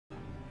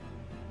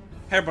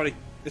Hey everybody,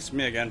 it's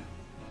me again,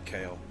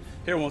 Kale.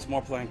 Here once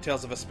more playing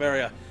Tales of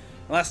Vesperia.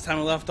 Last time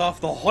we left off,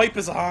 the hype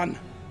is on!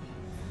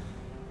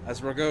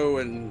 As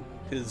Rago and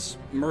his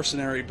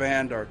mercenary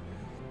band are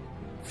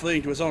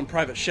fleeing to his own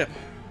private ship,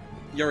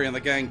 Yuri and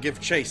the gang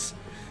give chase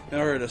in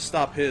order to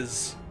stop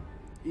his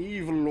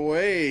evil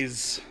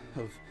ways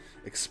of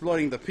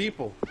exploiting the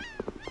people.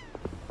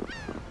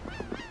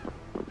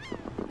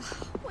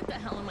 What the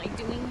hell am I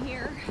doing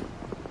here?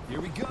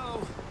 Here we go!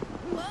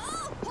 Whoa!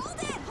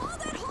 Hold it!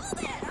 Hold it!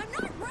 Hold it! I'm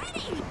not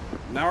ready!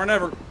 Now or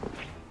never.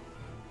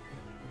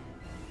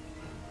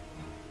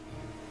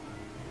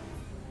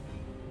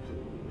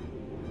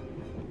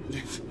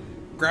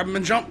 Grab him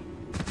and jump.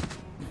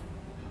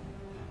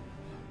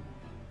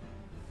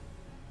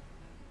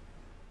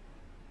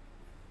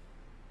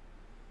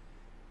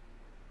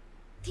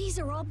 These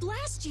are all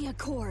Blastia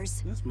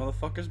cores. This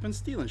motherfucker's been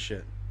stealing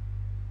shit.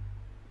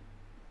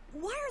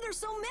 Why are there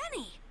so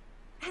many?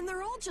 And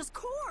they're all just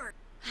core.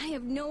 I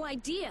have no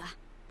idea.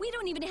 We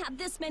don't even have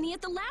this many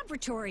at the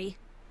laboratory.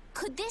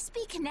 Could this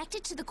be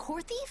connected to the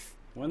core thief?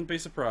 Wouldn't be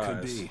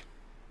surprised. Could be.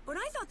 But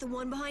I thought the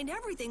one behind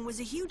everything was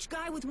a huge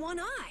guy with one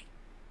eye.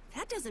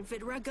 That doesn't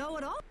fit Rago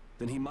at all.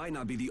 Then he might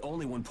not be the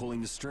only one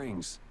pulling the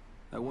strings.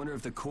 I wonder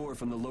if the core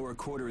from the lower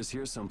quarter is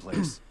here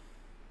someplace.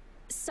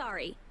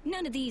 Sorry,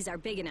 none of these are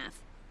big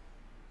enough.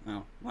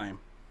 Oh, lame.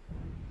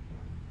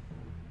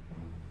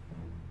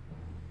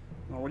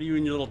 Well, what are you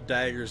and your little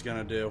daggers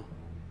gonna do?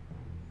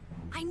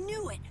 I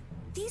knew it.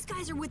 These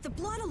guys are with the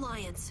Blood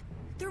Alliance.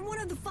 They're one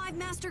of the 5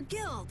 master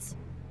guilds.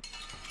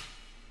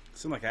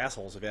 Seem like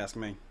assholes, if you ask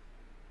me.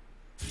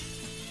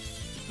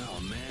 Oh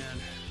man.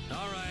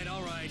 Alright,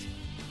 alright.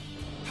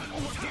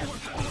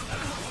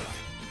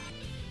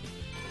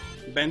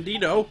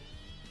 Bandito.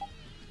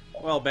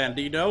 Well,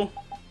 Bandito.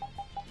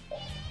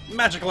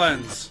 Magic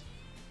lens.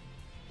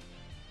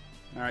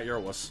 Alright, you're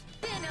a wuss.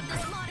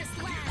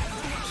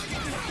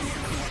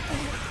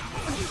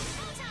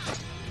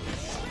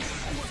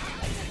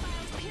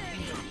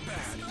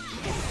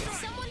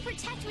 Someone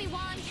protect me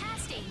while I'm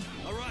casting.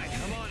 Alright,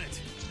 I'm on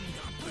it.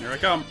 Here I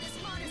come.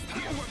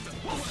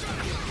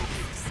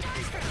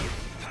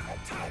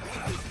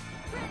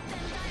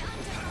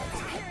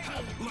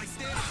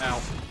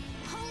 Ow.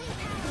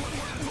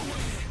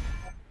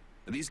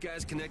 Are these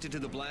guys connected to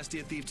the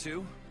Blastia thief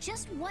too?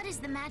 Just what is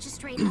the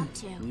magistrate up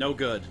to? No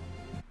good.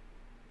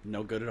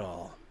 No good at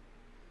all.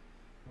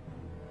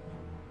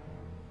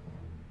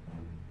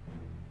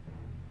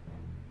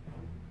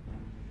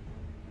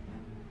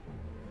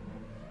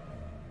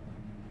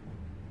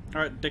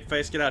 Alright, dick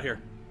face, get out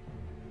here.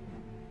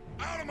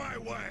 Out of my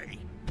way!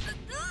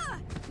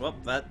 Well,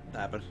 that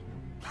happened.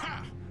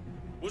 Ha!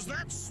 Was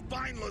that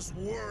spineless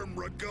worm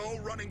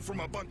Rago running from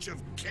a bunch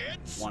of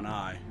kids? One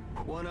eye.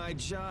 One-eyed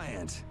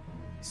giant.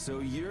 So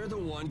you're the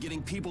one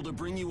getting people to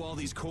bring you all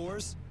these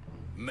cores?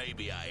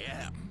 Maybe I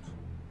am.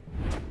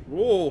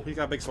 Whoa, he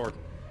got a big sword.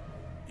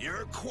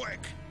 You're quick,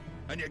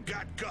 and you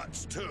got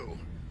guts too.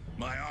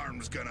 My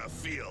arm's gonna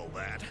feel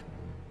that.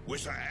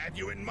 Wish I had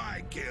you in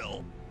my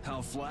guild.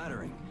 How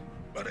flattering.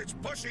 But it's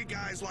pushy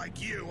guys like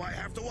you I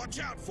have to watch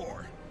out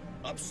for.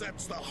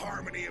 Upsets the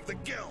harmony of the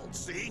guild,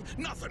 see?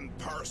 Nothing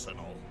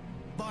personal.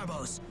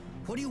 Barbos,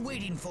 what are you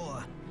waiting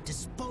for?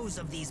 Dispose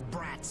of these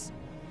brats.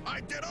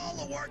 I did all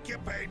the work you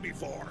paid me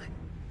for.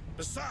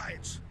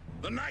 Besides,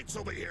 the knights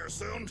will be here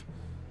soon.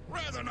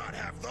 Rather not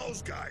have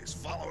those guys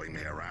following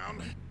me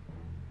around.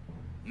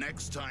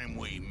 Next time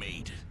we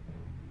meet,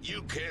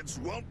 you kids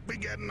won't be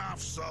getting off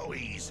so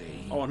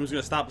easy. Oh, and who's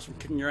gonna stop us from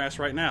kicking your ass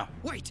right now?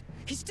 Wait,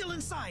 he's still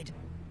inside.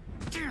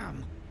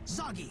 Damn.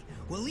 Zoggy,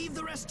 we'll leave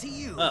the rest to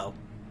you. Oh.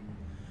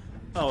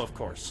 Oh, of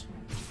course.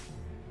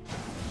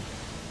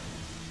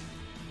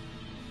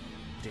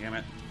 Damn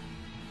it.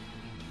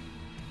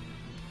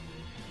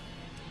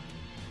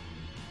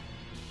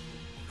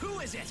 Who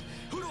is it?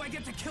 Who do I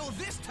get to kill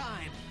this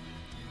time?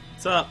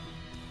 What's up?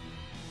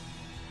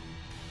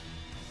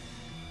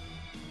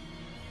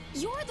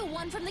 You're the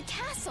one from the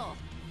castle.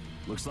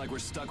 Looks like we're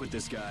stuck with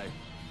this guy.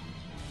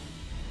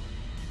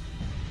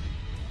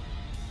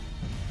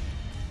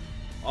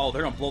 Oh,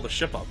 they're gonna blow the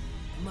ship up.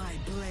 My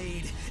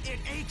blade, it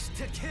aches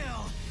to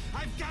kill.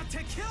 I've got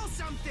to kill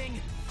something.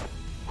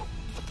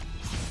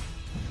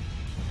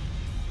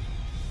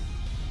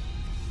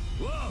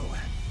 Whoa!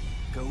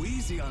 Go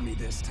easy on me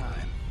this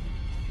time.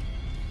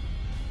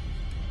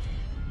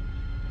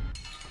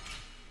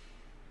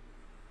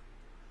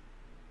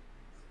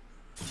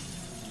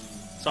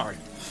 Sorry.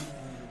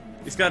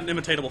 He's got an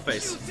imitatable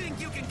face. You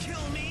think you can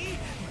kill me?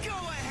 Go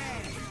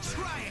ahead,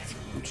 try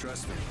it.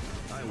 Trust me,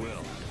 I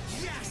will.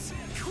 Yes,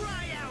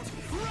 cry out,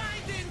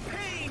 writhe in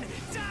pain,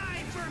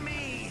 die for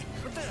me.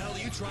 What the hell are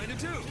you trying to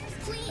do?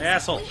 Please, Hey,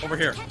 asshole, we have over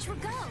to here. catch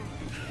Rago.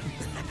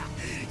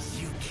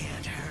 You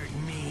can't hurt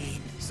me.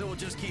 So we'll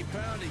just keep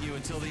pounding you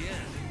until the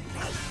end.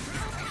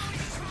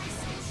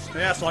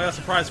 Hey, asshole, I got a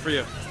surprise for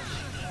you.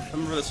 I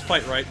remember this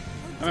fight, right?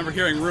 I remember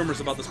hearing rumors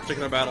about this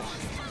particular battle.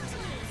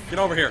 Get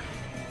over here.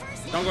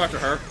 Don't go after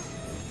her.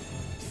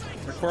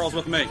 Her quarrel's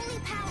with me. Holy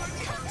power,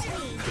 come to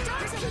me.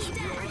 Darcy,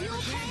 are you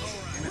okay?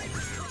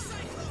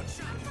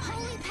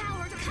 Holy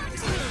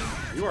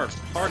You are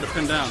hard to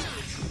pin down.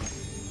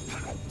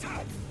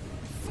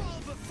 Fall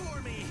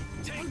before me.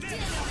 Take this.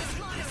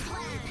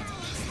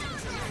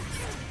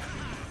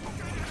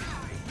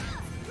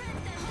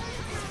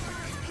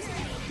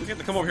 We have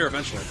to come over here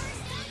eventually.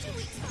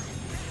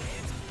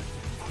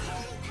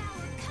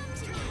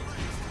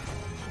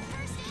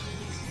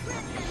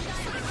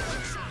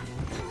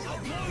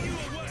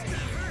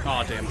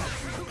 Aw, damn.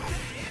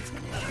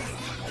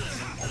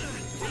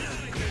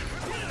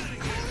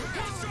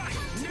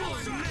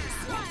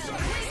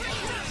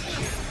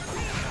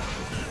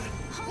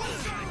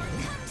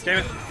 Damn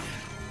it.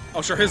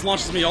 Oh, sure, his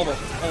launches me all the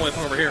way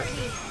over here.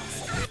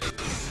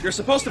 You're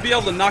supposed to be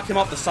able to knock him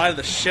off the side of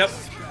the ship,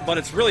 but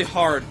it's really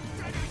hard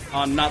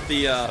on not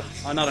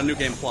a New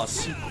Game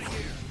Plus.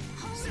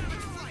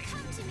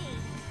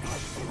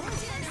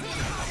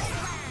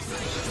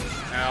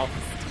 Ow.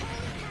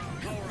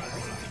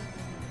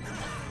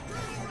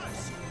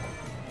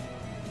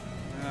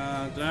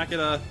 Did I not get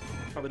a...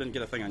 Probably didn't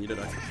get a thing on you, did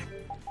I?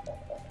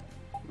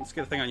 Let's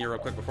get a thing on you real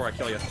quick before I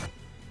kill you.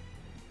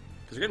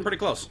 Because you're getting pretty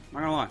close, not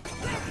gonna lie.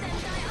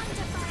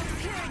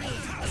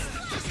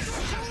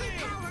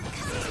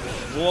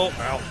 Whoa,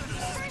 ow.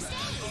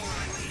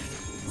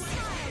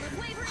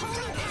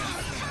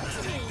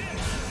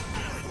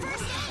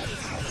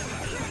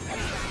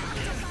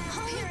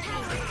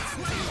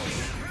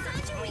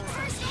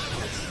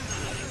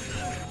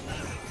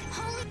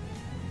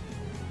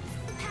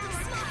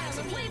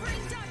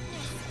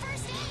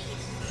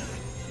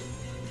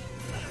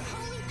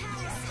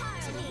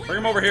 Bring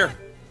him over here.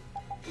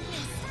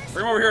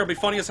 Bring him over here, it'll be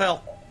funny as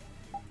hell.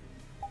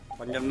 If I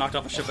can get him knocked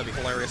off the ship, that'd be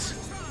hilarious.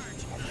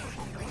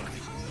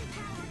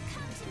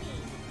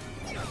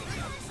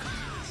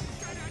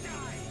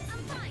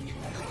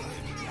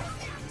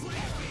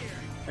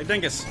 Hey,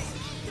 Dingus.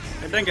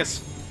 Hey,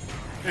 Dingus.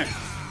 Eh.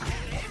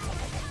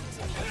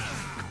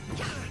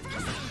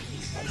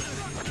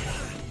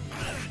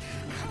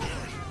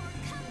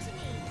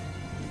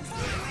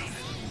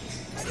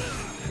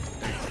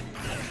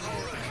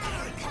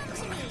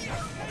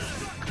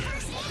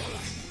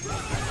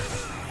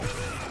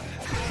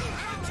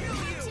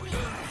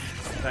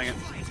 Dang it.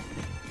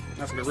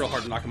 That's gonna be real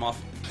hard to knock him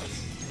off.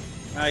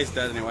 Ah, he's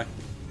dead anyway.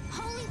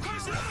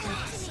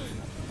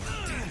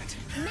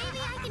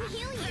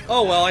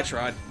 Oh well, I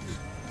tried.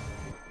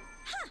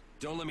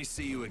 Don't let me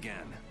see you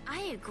again. I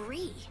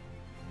agree.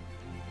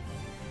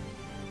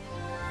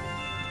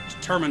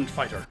 Determined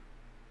fighter.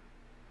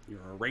 You're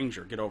a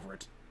ranger, get over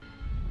it.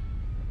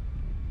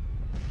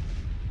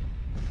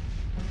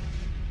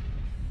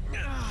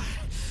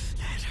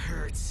 That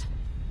hurts.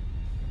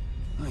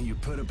 Oh, you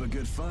put up a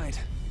good fight.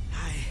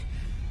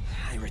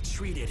 I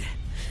retreated.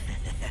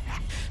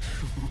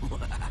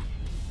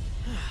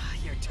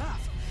 You're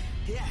tough.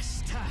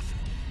 Yes, tough.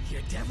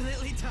 You're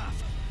definitely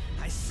tough.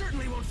 I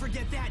certainly won't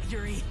forget that,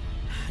 Yuri.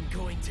 I'm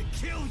going to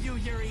kill you,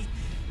 Yuri.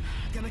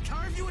 I'm gonna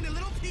carve you into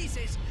little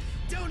pieces.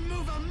 Don't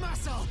move a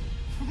muscle.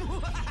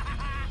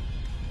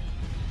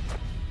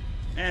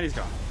 And he's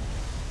gone.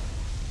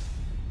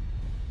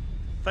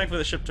 Thankfully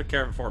the ship took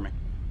care of it for me.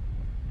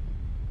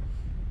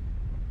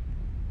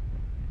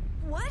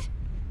 What?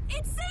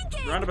 It's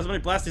sinking! Round up as many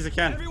blasts as you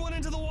can. Everyone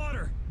into the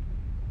water.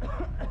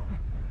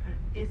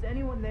 Is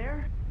anyone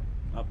there?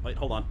 Oh, wait,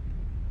 hold on.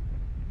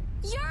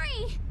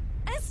 Yuri!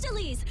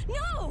 Esteliz!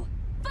 No!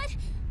 But...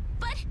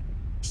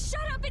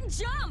 Shut up and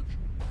jump!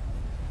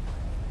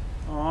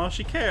 Aw,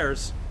 she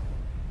cares.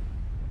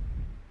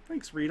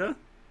 Thanks, Rita.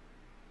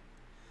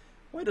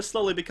 Way to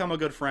slowly become a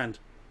good friend.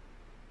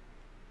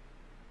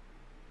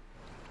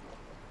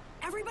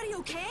 Everybody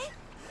okay?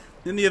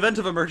 In the event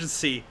of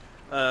emergency,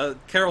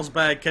 Carol's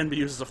bag can be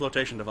used as a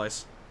flotation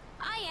device.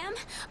 I am,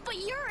 but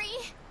Yuri...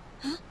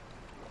 Huh?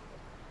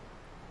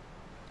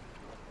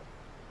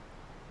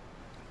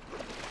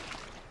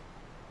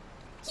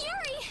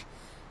 Yuri!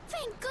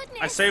 Thank goodness!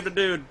 I saved a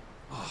dude.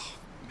 Oh,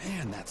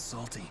 man, that's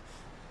salty.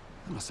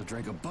 I must have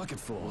drank a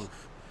bucketful.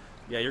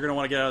 Yeah, you're gonna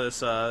want to get out of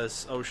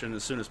this ocean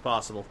as soon as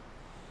possible.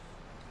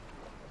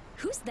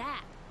 Who's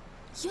that?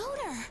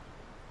 Yoder!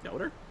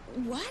 Yoder?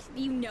 What?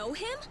 You know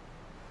him?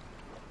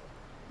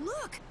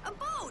 Look! A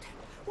boat!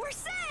 We're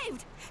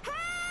saved!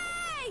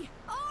 Hey!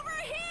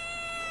 Over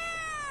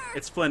here!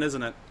 It's Flynn,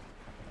 isn't it?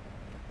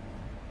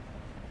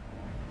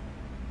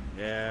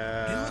 It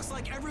Yeah. looks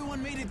like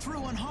everyone made it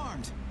through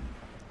unharmed.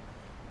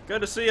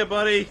 Good to see you,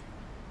 buddy.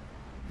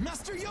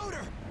 Master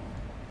Yoder!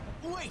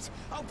 Wait,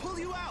 I'll pull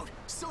you out.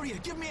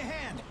 Sodia, give me a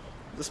hand.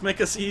 Does this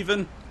make us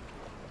even?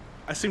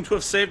 I seem to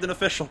have saved an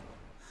official.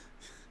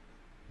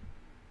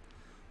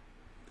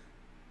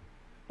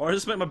 Or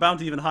does this make my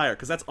bounty even higher?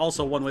 Because that's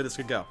also one way this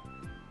could go.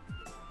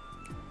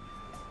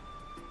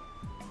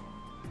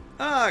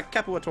 Ah,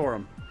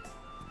 Capuatorum.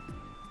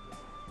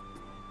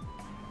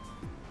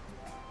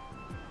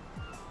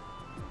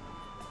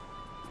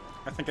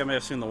 I think I may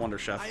have seen the Wonder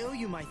Chef. I owe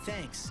you my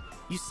thanks.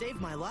 You saved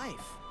my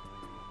life.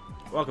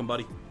 Welcome,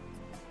 buddy.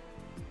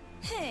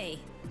 Hey,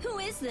 who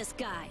is this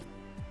guy?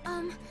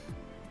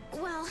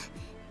 Well,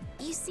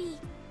 you see...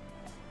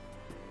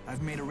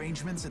 I've made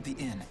arrangements at the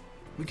inn.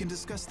 We can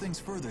discuss things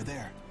further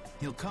there.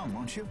 You'll come,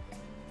 won't you?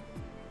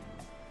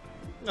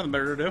 Nothing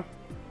better to do.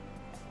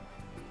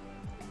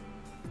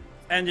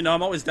 And, you know,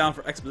 I'm always down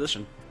for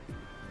exposition.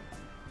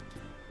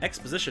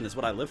 Exposition is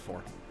what I live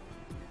for.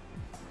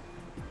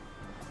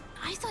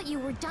 I thought you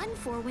were done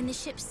for when the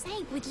ship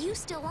sank with you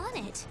still on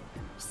it.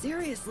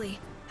 Seriously,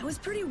 I was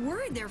pretty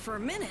worried there for a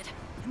minute.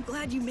 I'm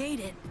glad you made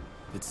it.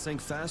 It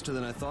sank faster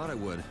than I thought it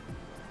would.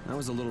 I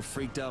was a little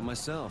freaked out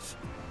myself.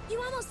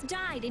 You almost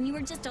died and you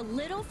were just a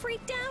little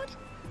freaked out?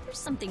 There's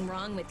something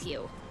wrong with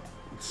you.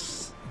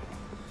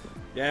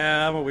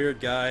 Yeah, I'm a weird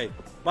guy.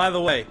 By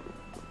the way,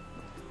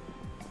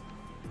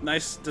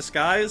 nice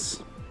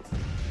disguise.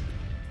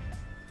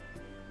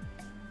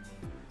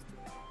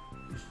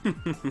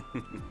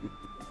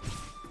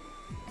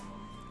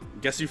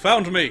 Guess you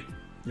found me.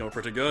 You're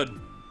pretty good.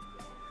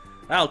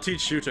 I'll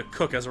teach you to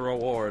cook as a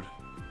reward.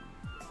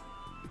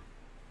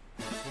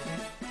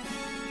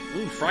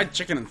 Ooh, fried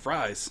chicken and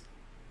fries.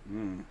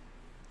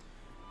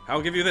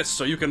 I'll give you this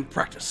so you can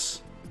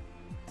practice.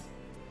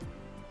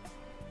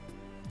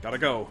 Gotta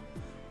go.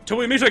 Till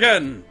we meet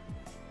again!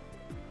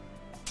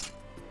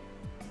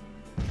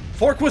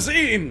 For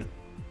cuisine!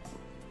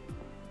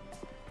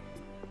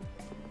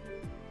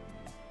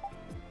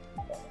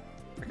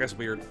 That guy's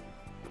weird.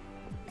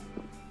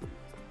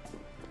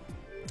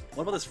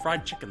 What about this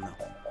fried chicken, though?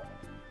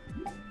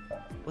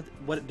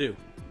 What'd it do?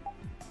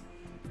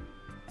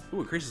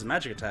 Ooh, increases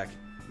magic attack.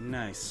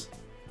 Nice.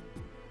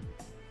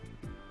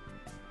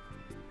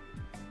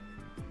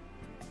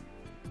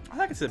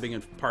 I can see it being a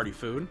party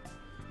food.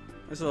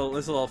 There's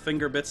little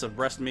finger bits of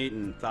breast meat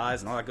and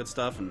thighs and all that good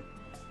stuff, and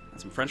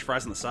some French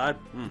fries on the side.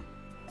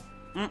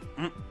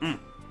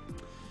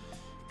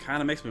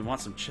 Kind of makes me want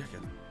some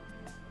chicken.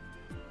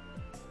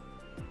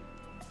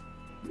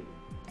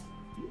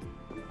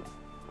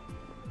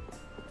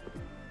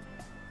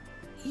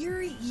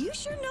 Yuri, you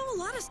sure know a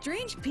lot of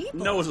strange people.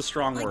 No is a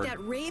strong like word. Like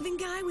that Raven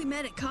guy we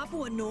met at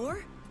Kapua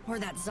Nor? Or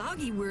that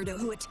Zoggy weirdo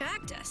who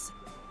attacked us?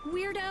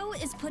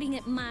 Weirdo is putting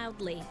it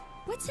mildly.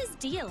 What's his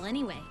deal,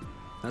 anyway?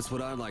 That's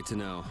what I'd like to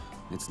know.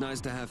 It's nice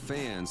to have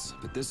fans,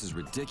 but this is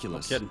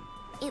ridiculous. No kidding.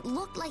 It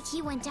looked like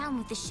he went down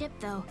with the ship,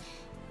 though.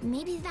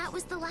 Maybe that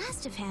was the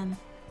last of him.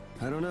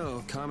 I don't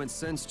know. Common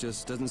sense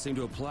just doesn't seem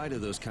to apply to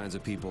those kinds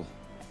of people.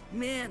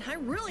 Man, I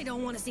really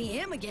don't want to see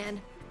him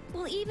again.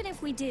 Well, even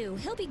if we do,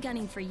 he'll be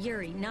gunning for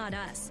Yuri, not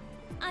us.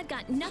 I've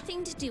got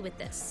nothing to do with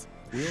this.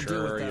 We'll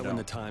deal with that when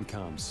the time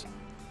comes.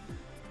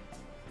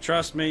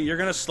 Trust me, you're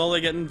gonna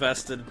slowly get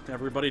invested.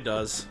 Everybody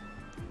does.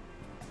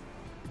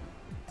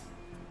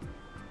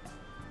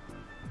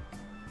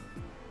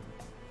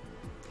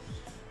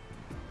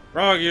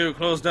 Rogu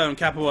closed down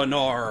Kapua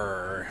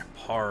Nor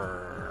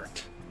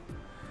part.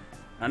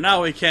 And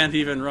now we can't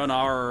even run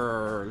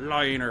our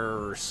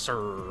liner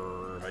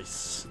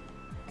service.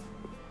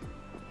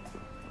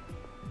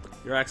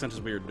 Your accent is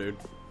weird, dude.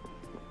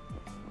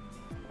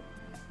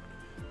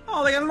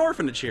 Oh, they got an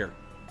orphanage here.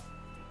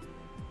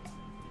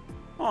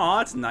 Aw,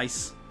 that's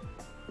nice.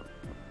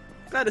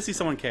 Glad to see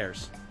someone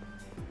cares.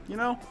 You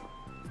know?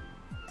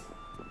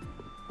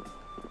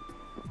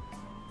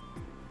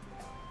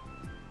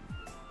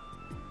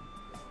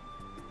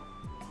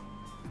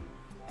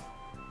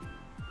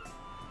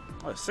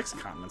 Oh, 6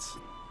 continents.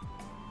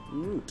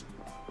 Neat.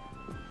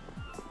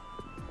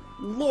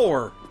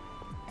 Lore!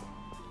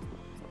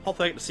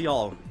 Hopefully I get to see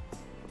all of them.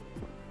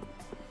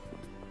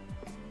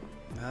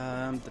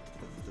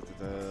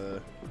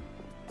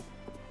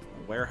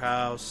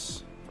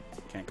 Warehouse.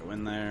 Can't go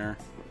in there.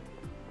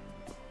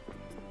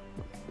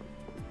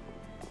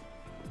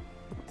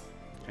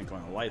 Can't go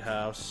in the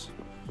lighthouse.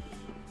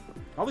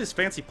 All these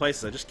fancy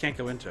places I just can't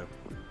go into.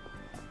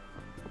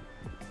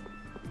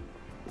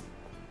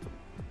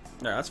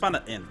 Alright, let's find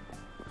an inn.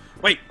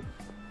 Wait!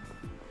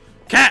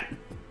 Cat!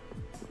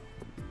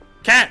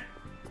 Cat!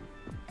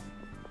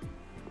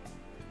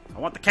 I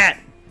want the cat!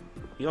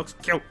 He looks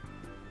cute.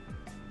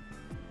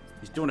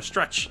 He's doing a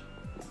stretch.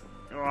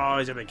 Oh,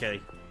 he's a big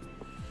kitty.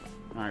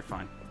 Alright,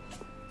 fine.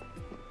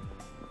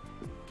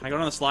 Can I go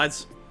down the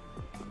slides?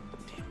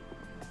 Damn.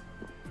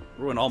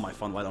 Ruin all my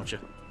fun, why don't you?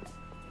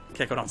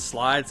 Can't go down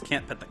slides,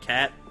 can't pet the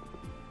cat.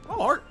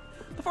 Oh, Art!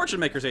 The Fortune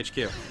Maker's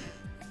HQ.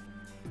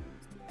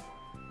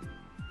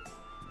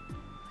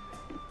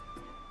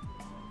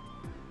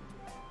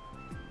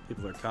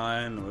 People are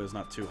kind, the weather's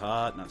not too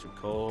hot, not too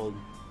cold.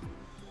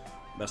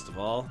 Best of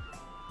all,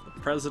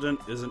 the president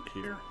isn't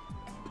here.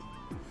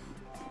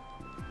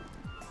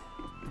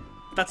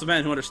 That's a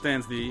man who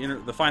understands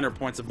the finer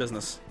points of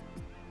business.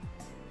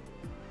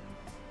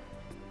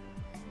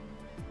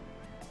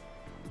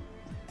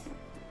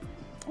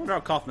 I wonder how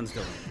Kaufman's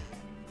doing.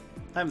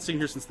 I haven't seen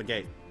her since the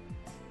gate.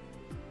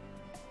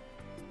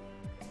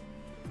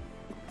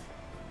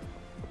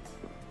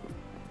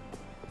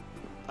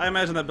 I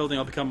imagine that building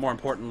will become more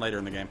important later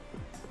in the game.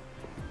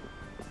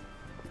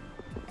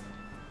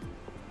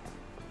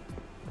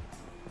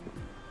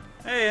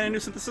 Hey, any new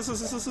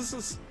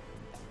synthesis?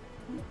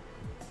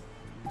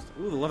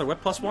 Ooh, the leather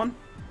whip +1?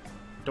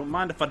 Don't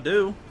mind if I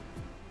do.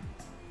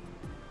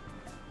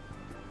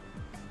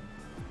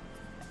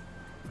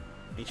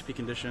 HP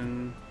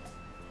condition.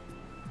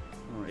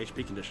 Oh,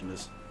 HP condition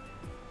is.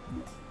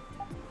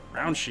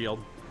 Round shield.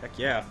 Heck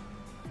yeah.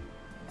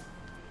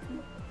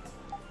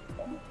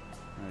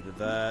 I did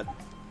that.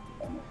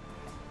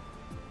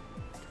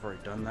 I've already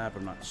done that, but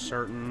I'm not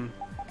certain.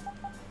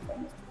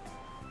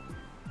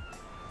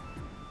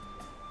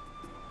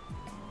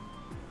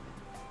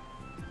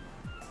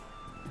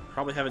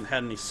 Probably haven't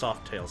had any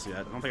soft tails yet.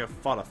 I don't think I've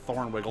fought a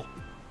thorn wiggle.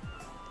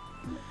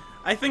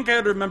 I think I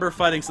would remember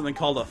fighting something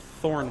called a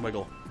thorn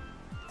wiggle.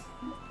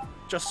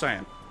 Just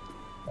saying.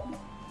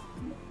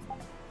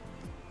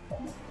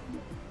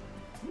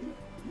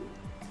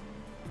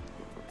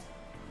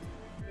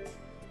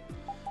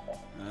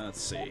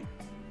 Let's see.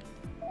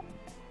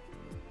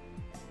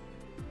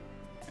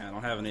 Yeah, I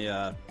don't have any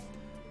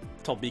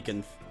tall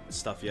beacon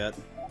stuff yet.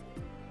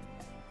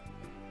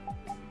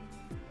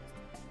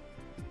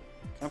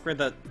 Can upgrade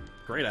that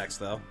great axe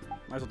though.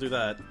 Might as well do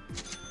that.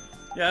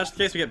 Yeah, just in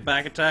case we get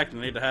back attacked, I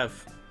need to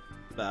have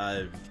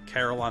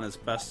Kale on his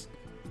best,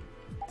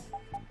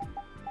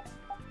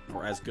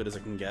 or as good as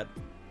it can get.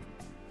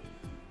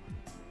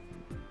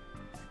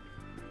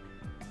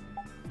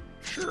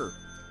 Sure.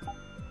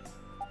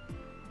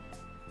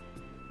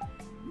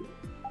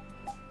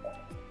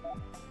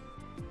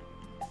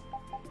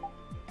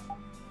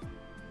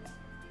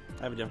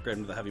 I haven't upgraded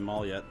him to the heavy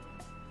maul yet.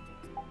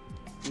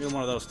 Give him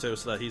one of those too,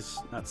 so that he's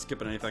not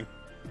skipping anything.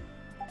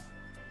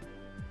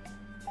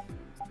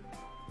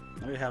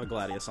 I already have a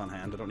Gladius on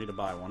hand. I don't need to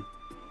buy one.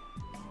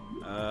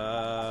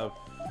 No.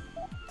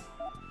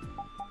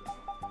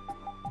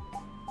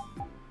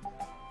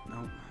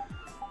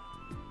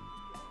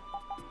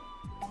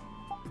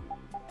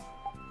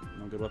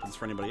 No good weapons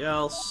for anybody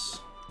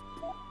else.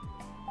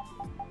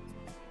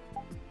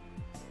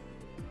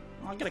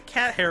 I'll get a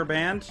cat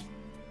hairband.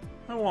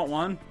 I want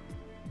one.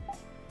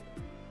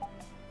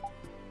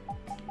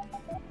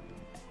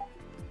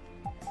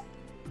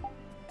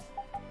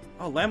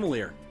 Oh,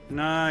 Lamelier.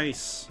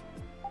 Nice.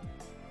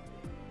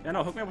 Yeah,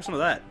 no, hook me up with some of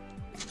that.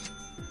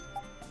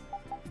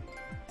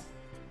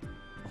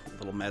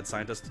 Little mad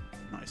scientist.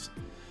 Nice.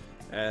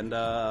 And,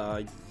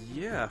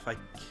 yeah, if I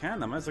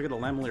can, I might as well get a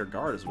Lamelier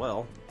guard as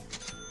well.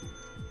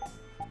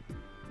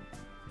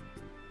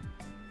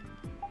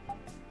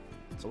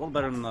 It's a little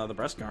better than the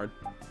breast guard.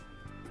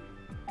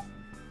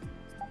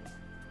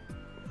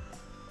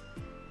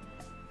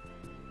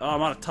 Oh,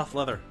 I'm out of tough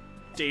leather.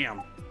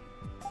 Damn.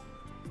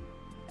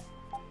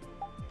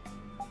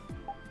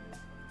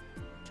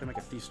 Can I make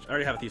a thief's... I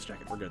already have a thief's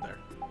jacket. We're good there.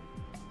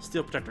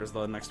 Steel protector is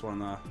the next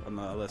one on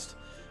the list,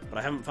 but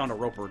I haven't found a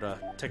roper to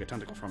take a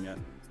tentacle from yet.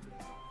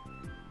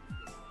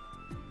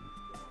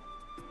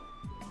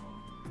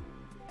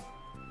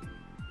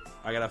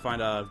 I gotta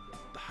find a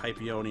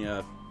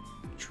Hypionia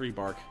tree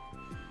bark,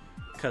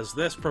 because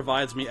this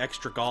provides me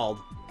extra gald,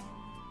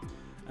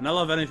 and I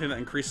love anything that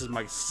increases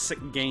my sick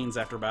gains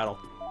after battle.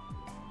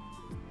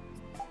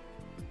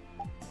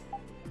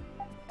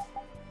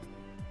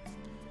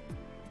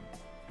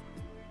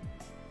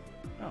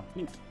 Oh,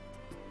 neat.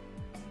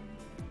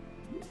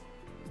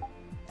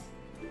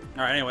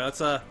 Alright, anyway, let's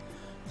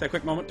take a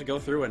quick moment to go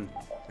through and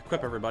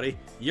equip everybody.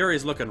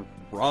 Yuri's looking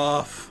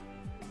rough.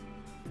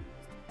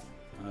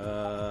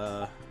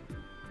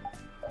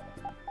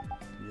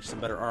 Get some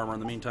better armor in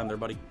the meantime there,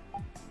 buddy.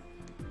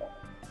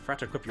 Forgot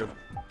to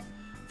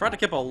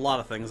equip a lot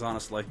of things,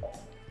 honestly.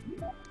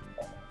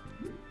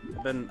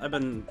 I've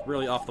been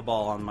really off the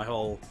ball on my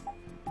whole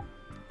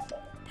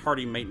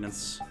party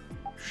maintenance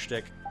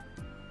shtick.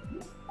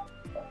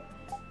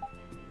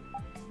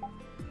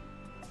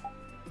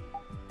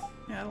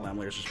 Yeah, the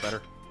Lamblier's just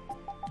better.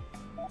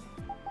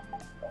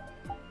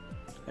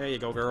 There you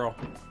go, girl.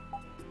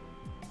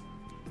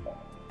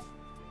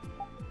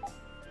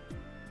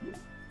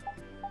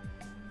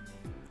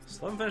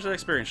 Still haven't finished that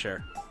experience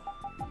share.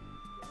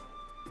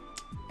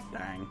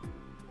 Dang.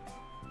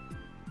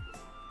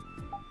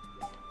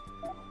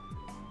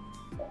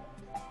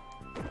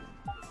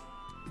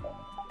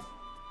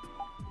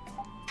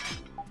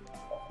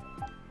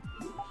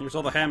 Here's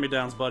all the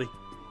hand-me-downs, buddy.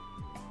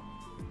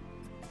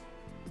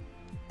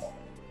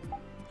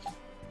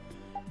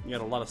 You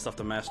got a lot of stuff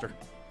to master.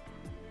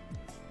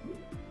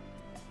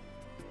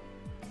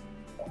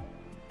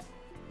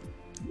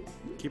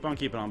 Keep on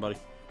keeping on, buddy.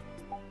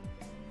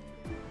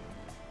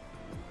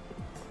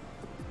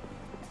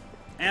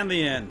 And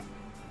the end.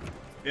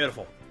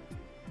 Beautiful.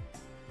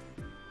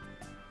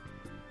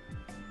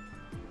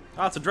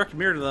 Oh, it's a direct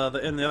mirror to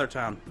the in the other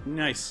town.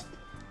 Nice.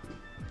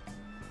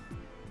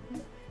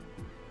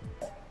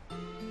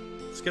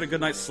 Let's get a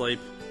good night's sleep,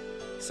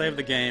 save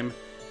the game,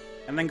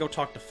 and then go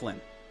talk to Flynn.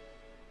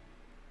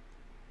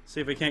 See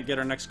if we can't get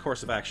our next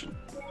course of action.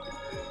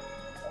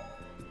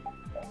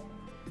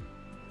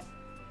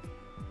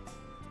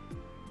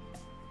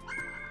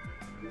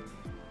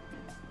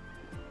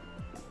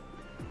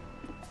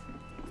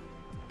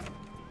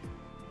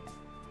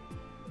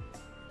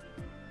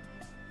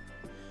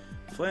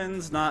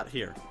 Flynn's not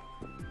here.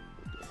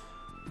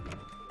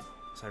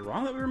 Was I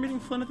wrong that we were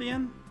meeting Flynn at the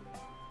end?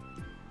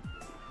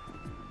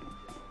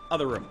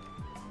 Other room.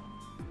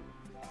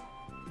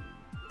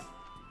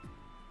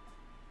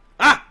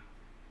 Ah!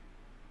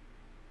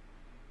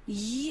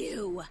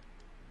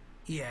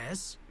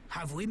 Yes?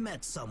 Have we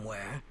met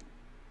somewhere?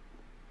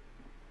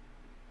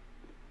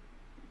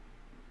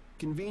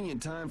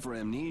 Convenient time for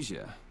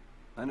amnesia.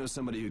 I know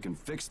somebody who can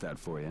fix that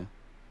for you.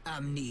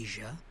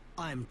 Amnesia?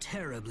 I'm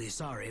terribly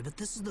sorry, but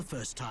this is the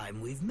first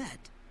time we've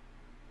met.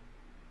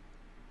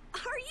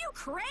 Are you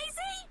crazy?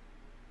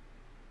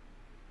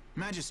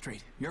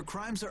 Magistrate, your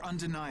crimes are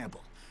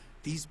undeniable.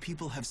 These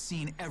people have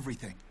seen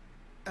everything.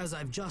 As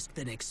I've just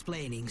been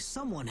explaining,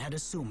 someone had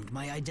assumed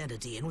my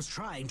identity and was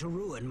trying to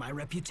ruin my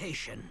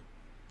reputation.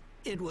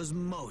 It was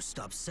most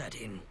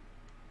upsetting.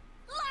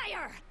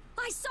 Liar!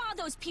 I saw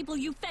those people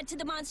you fed to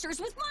the monsters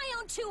with my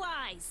own 2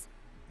 eyes!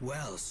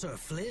 Well, Sir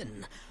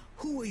Flynn,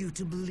 who are you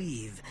to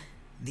believe?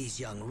 These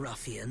young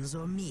ruffians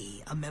or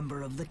me, a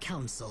member of the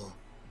council?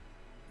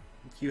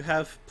 You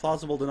have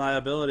plausible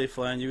deniability,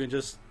 Flynn. You can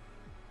just...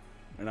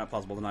 Or not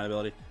plausible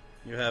deniability.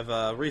 You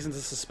have reason to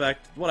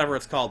suspect, whatever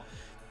it's called.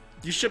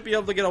 You should be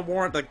able to get a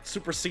warrant that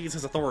supersedes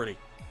his authority.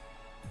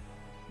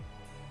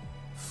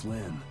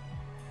 Flynn.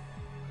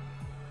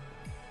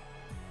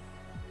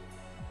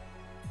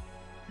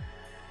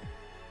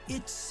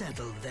 It's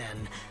settled then.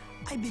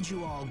 I bid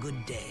you all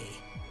good day.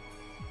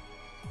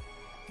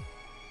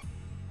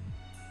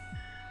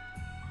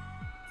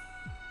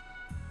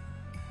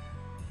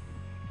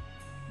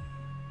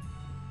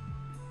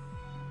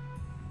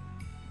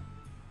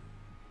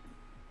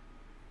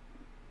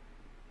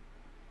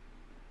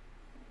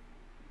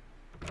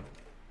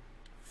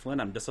 Flynn,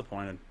 I'm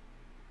disappointed.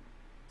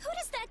 Who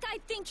does that guy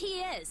think he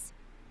is?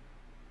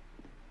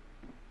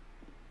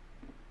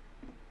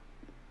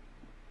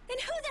 And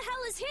who the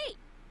hell is he?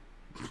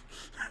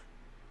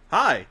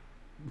 Hi!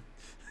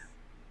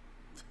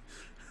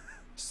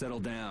 Settle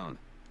down.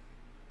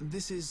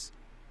 This is...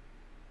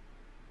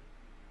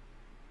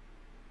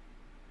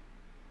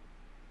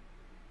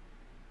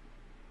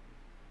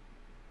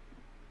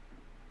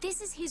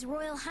 This is His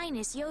Royal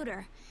Highness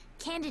Yoder,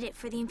 candidate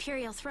for the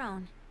Imperial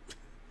throne.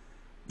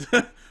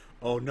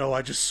 Oh no,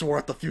 I just swore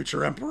at the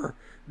future Emperor.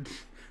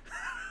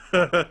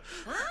 Huh?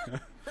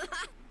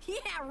 Yeah,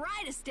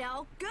 right,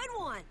 Estelle. Good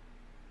one.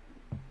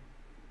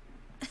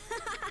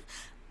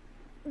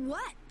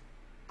 What?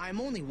 I'm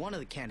only one of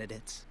the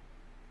candidates.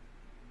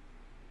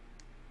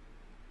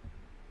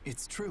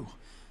 It's true.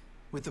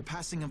 With the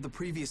passing of the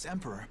previous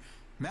emperor,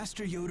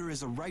 Master Yoder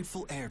is a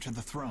rightful heir to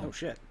the throne. Oh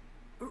shit.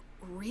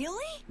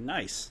 Really?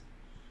 Nice.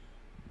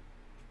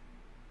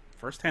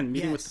 First-hand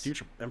meeting with the Yes.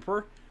 future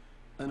Emperor?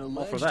 An for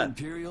alleged that.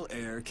 imperial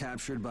heir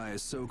captured by a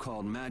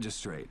so-called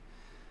magistrate.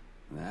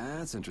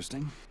 That's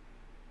interesting.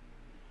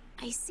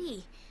 I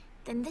see.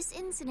 Then this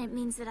incident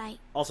means that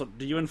Also,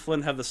 do you and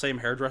Flynn have the same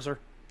hairdresser?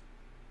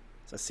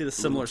 So I see the A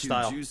similar little too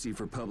style. juicy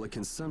for public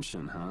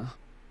consumption, huh?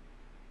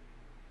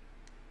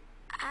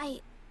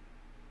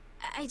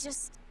 I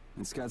just...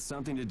 It's got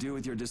something to do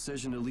with your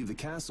decision to leave the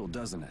castle,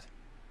 doesn't it?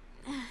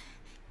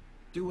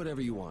 Do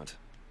whatever you want.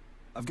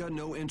 I've got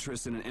no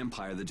interest in an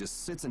empire that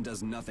just sits and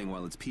does nothing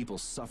while its people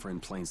suffer in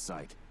plain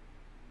sight.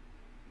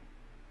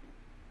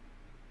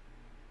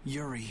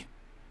 Yuri,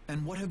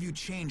 and what have you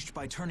changed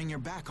by turning your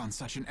back on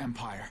such an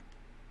empire?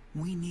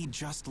 We need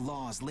just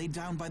laws laid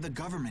down by the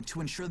government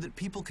to ensure that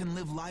people can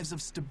live lives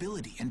of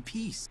stability and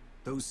peace.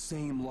 Those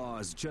same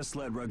laws just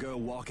let Rago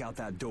walk out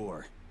that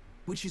door.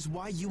 Which is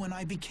why you and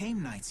I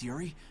became knights,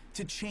 Yuri,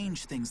 to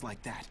change things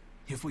like that.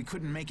 If we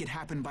couldn't make it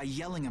happen by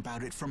yelling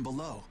about it from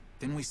below,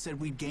 then we said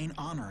we'd gain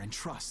honor and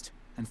trust,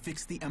 and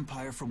fix the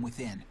empire from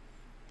within.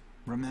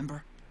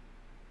 Remember?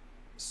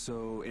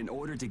 So, in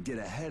order to get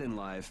ahead in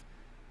life,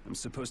 I'm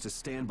supposed to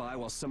stand by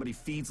while somebody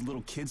feeds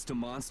little kids to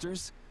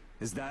monsters?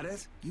 Is that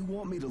it? You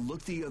want me to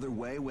look the other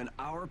way when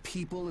our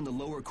people in the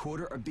lower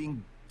quarter are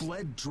being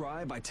bled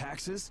dry by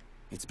taxes?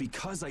 It's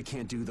because I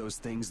can't do those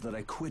things that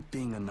I quit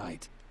being a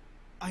knight.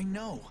 I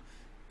know,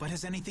 but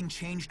has anything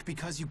changed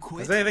because you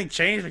quit? Has anything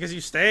changed because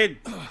you stayed?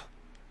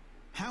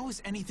 How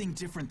is anything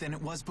different than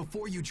it was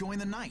before you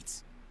joined the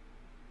Knights?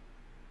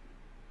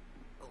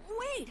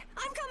 Wait,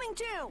 I'm coming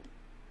too!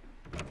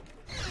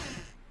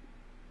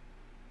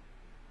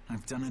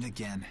 I've done it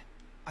again.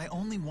 I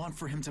only want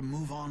for him to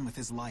move on with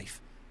his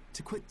life,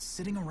 to quit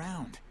sitting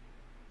around.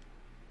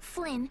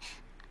 Flynn,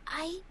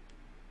 I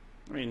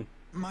mean,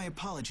 My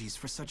apologies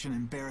for such an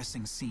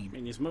embarrassing scene.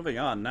 he's moving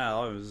on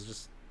now. It was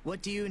just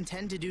What do you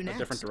intend to do a next?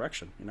 different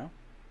direction, you know?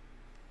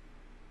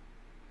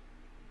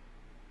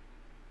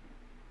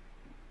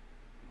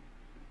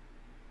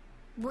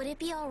 would it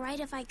be alright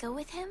if I go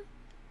with him?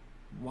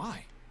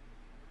 Why?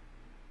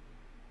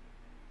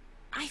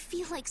 I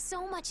feel like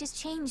so much has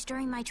changed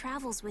during my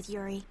travels with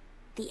Yuri.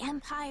 The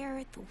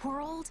Empire, the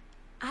world.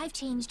 I've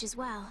changed as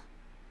well.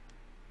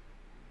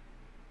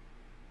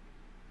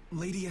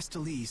 Lady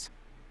Estelise.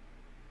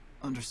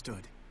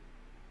 Understood.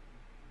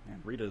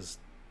 Man, Rita's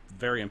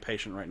very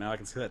impatient right now. I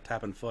can see that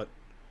tapping foot.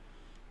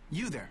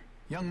 You there,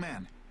 young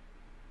man.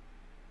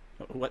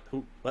 What?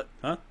 Who? What?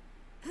 Huh?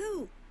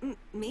 Who?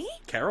 Me?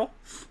 Carol?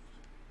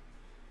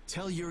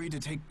 Tell Yuri to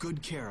take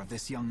good care of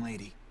this young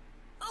lady.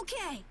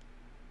 Okay.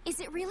 Is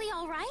it really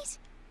alright?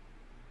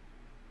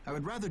 I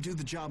would rather do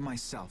the job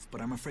myself, but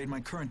I'm afraid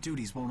my current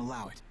duties won't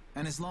allow it.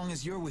 And as long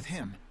as you're with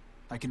him,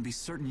 I can be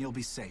certain you'll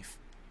be safe.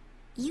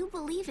 You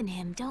believe in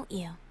him, don't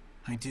you?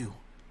 I do.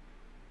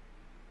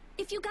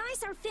 If you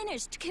guys are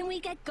finished, can we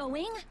get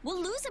going?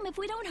 We'll lose him if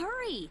we don't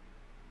hurry.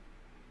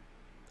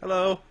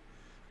 Hello.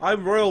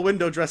 I'm royal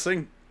window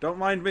dressing. Don't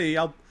mind me.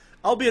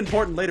 I'll be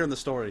important later in the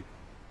story.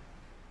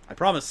 I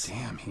promise.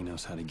 Damn, he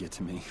knows how to get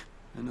to me.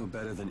 I know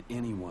better than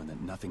anyone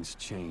that nothing's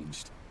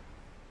changed.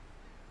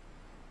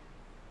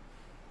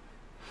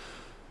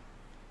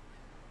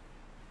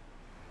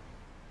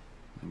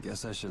 I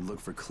guess I should look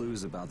for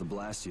clues about the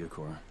Blastia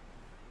Core.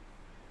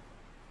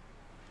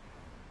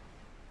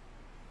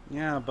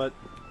 Yeah, but,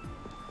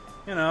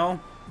 you know,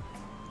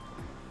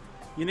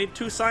 you need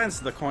two sides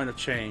to the coin of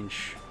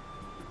change.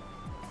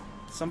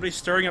 Somebody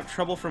stirring up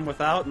trouble from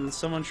without, and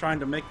someone trying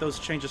to make those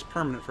changes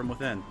permanent from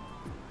within.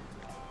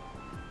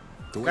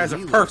 The way Guys are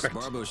he perfect.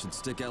 Looks, Barbo should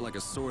stick out like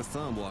a sore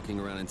thumb walking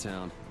around in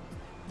town.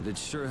 It'd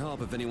sure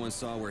help if anyone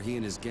saw where he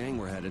and his gang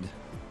were headed.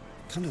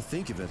 Come to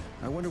think of it,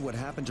 I wonder what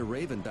happened to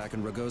Raven back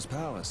in Rago's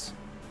palace.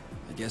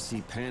 I guess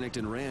he panicked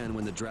and ran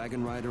when the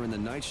Dragon Rider and the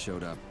Knights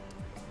showed up.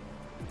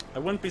 I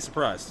wouldn't be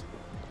surprised.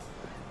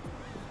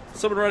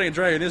 Someone riding a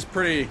dragon is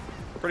pretty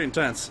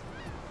intense.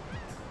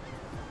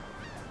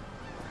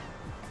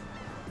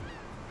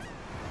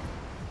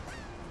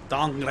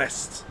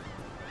 Dongrest.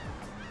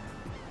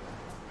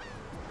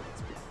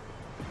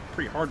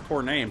 Pretty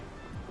hardcore name.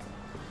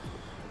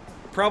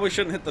 Probably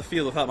shouldn't hit the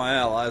field without my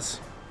allies.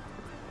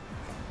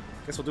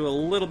 Guess we'll do a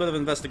little bit of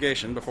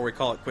investigation before we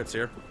call it quits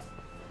here.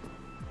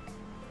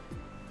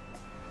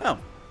 Oh.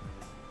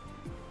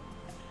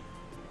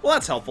 Well,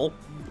 that's helpful.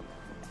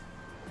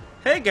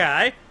 Hey,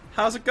 guy.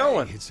 How's it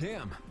going? Hey, it's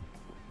him.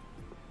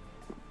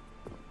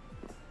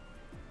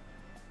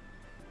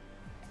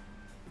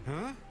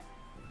 Huh?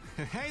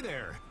 Hey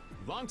there.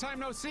 Long time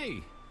no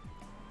see.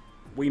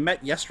 We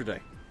met yesterday.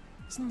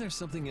 Isn't there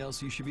something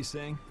else you should be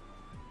saying?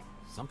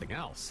 Something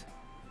else?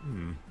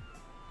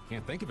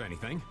 Can't think of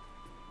anything.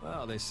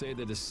 Well, they say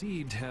the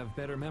deceived have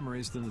better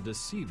memories than the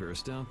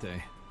deceivers, don't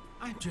they?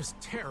 I'm just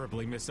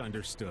terribly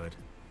misunderstood.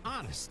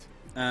 Honest.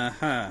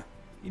 Uh-huh.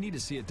 You need to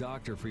see a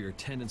doctor for your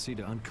tendency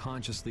to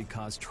unconsciously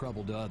cause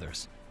trouble to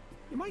others.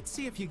 You might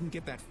see if you can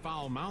get that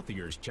foul mouth of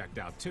yours checked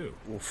out, too.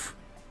 Oof.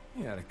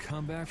 You had a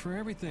comeback for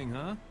everything,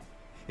 huh?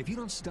 If you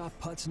don't stop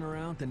putzing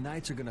around, the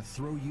Knights are gonna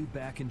throw you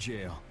back in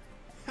jail.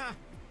 Ha!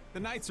 The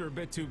Knights are a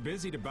bit too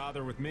busy to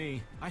bother with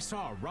me. I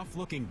saw a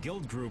rough-looking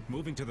guild group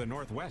moving to the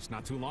northwest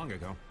not too long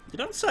ago. You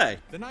don't say.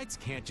 The Knights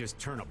can't just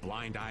turn a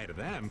blind eye to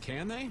them,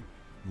 can they?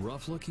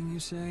 Rough-looking, you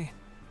say?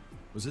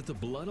 Was it the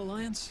Blood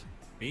Alliance?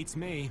 Beats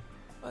me.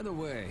 By the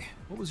way,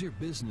 what was your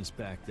business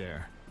back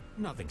there?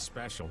 Nothing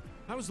special.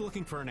 I was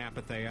looking for an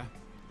apatheia.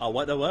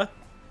 What?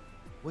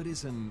 What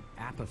is an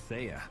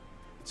apatheia?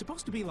 It's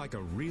supposed to be like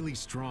a really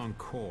strong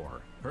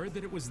core. Heard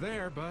that it was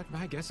there, but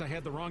I guess I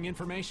had the wrong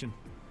information.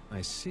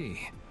 I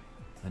see.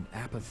 An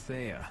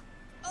apatheia.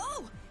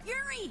 Oh,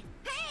 Yuri!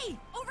 Hey,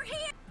 over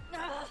here!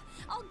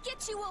 I'll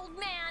get you, old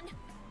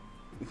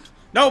man!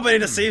 Nobody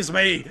deceives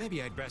me!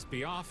 Maybe I'd best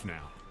be off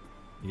now.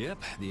 Yep,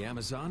 the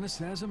Amazonas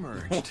has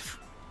emerged.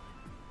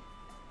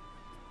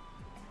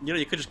 You know,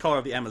 you could just call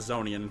her the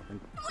Amazonian. And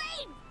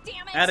Wait,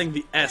 damn it! adding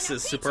the S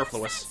is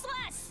superfluous.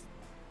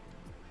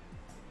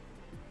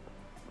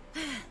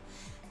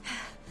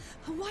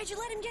 Why'd you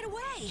let him get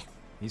away?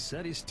 He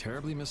said he's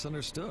terribly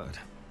misunderstood.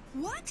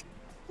 What?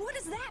 What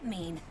does that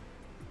mean?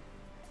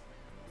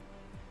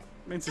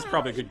 Means he's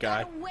probably a good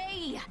guy. Get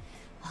away!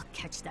 I'll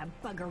catch that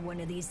bugger one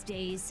of these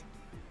days.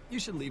 You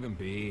should leave him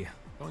be.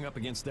 Going up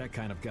against that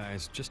kind of guy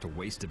is just a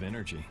waste of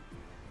energy.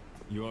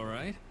 You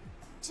alright?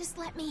 Just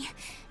let me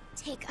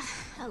take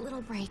a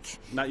little break.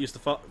 Not used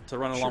to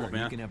run along with me.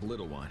 You Huh? can have a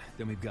little one.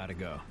 Then we've got to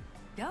go.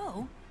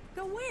 Go?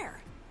 Go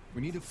where?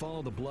 We need to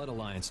follow the Blood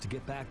Alliance to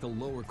get back the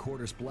lower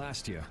quarters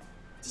Blastia.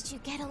 Did you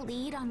get a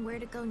lead on where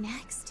to go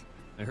next?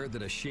 I heard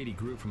that a shady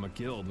group from a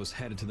guild was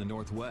headed to the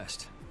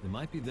northwest. It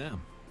might be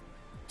them.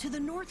 To the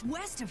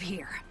northwest of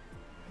here.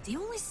 The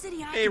only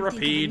city I Hey, can think of in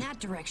Rapide. that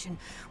direction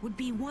would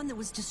be one that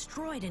was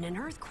destroyed in an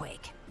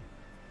earthquake.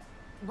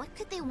 What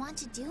could they want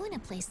to do in a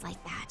place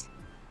like that?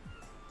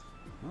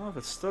 Well, if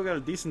it's still got a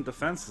decent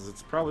defenses,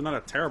 it's probably not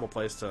a terrible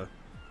place to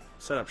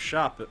set up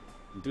shop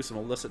and do some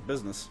illicit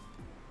business.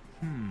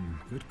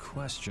 Good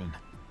question.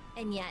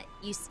 And yet,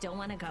 you still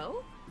want to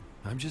go?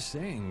 I'm just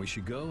saying, we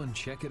should go and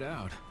check it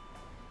out.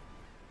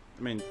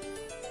 I mean,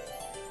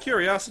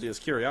 curiosity is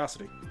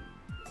curiosity.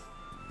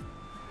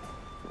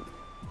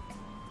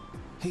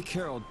 Hey,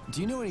 Carol,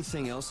 do you know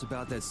anything else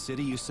about that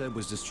city you said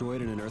was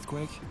destroyed in an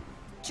earthquake?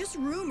 Just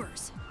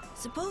rumors.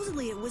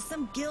 Supposedly it was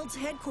some guild's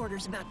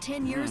headquarters about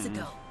 10 years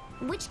ago.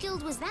 Which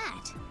guild was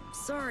that?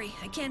 Sorry,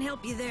 I can't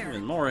help you there.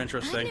 Even more I've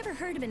interesting. never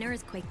heard of an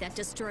earthquake that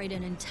destroyed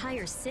an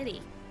entire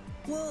city.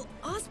 Well,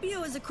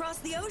 Ospio is across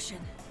the ocean.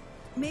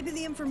 Maybe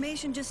the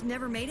information just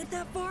never made it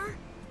that far?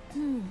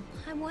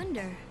 I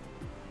wonder.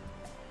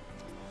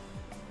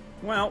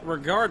 Well,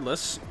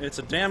 regardless, it's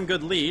a damn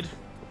good lead.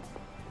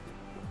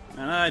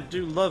 And I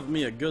do love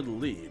me a good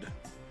lead.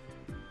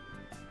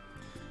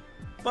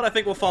 But I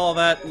think we'll follow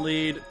that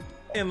lead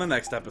in the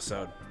next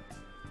episode.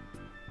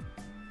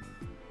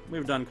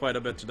 We've done quite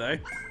a bit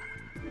today.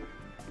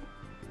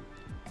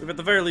 We've at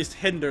the very least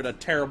hindered a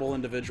terrible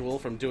individual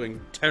from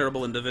doing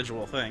terrible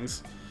individual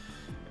things.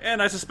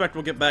 And I suspect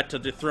we'll get back to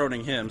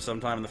dethroning him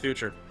sometime in the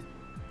future.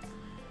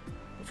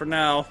 But for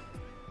now,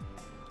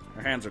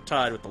 our hands are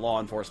tied with the law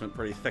enforcement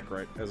pretty thick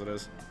right as it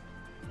is.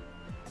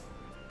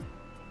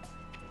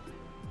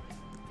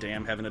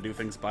 Damn, having to do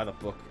things by the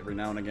book every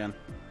now and again.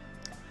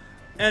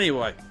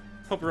 Anyway,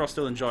 hope you're all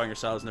still enjoying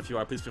yourselves, and if you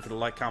are, please feel free to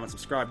like, comment,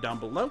 subscribe down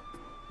below.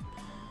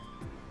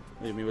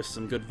 Leave me with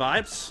some good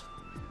vibes.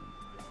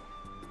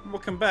 We'll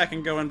come back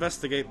and go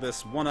investigate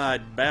this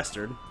one-eyed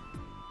bastard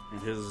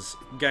and his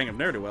gang of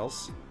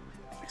ne'er-do-wells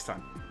next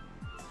time.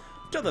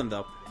 Till then,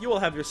 though, you will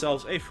have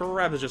yourselves a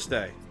frabjous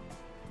day.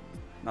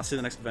 And I'll see you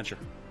in the next adventure.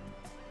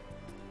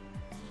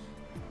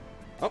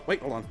 Oh,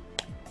 wait, hold on.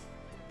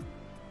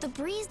 The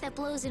breeze that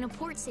blows in a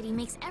port city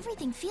makes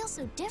everything feel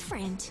so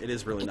different. It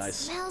is really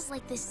nice. It smells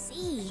like the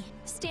sea.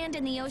 Stand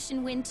in the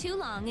ocean wind too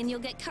long and you'll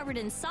get covered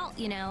in salt,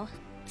 you know.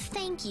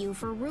 Thank you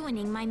for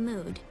ruining my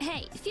mood.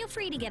 Hey, feel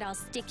free to get all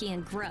sticky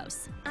and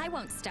gross. I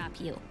won't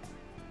stop you.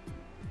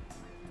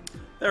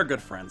 They're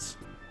good friends.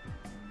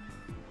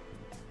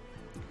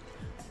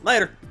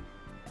 Later.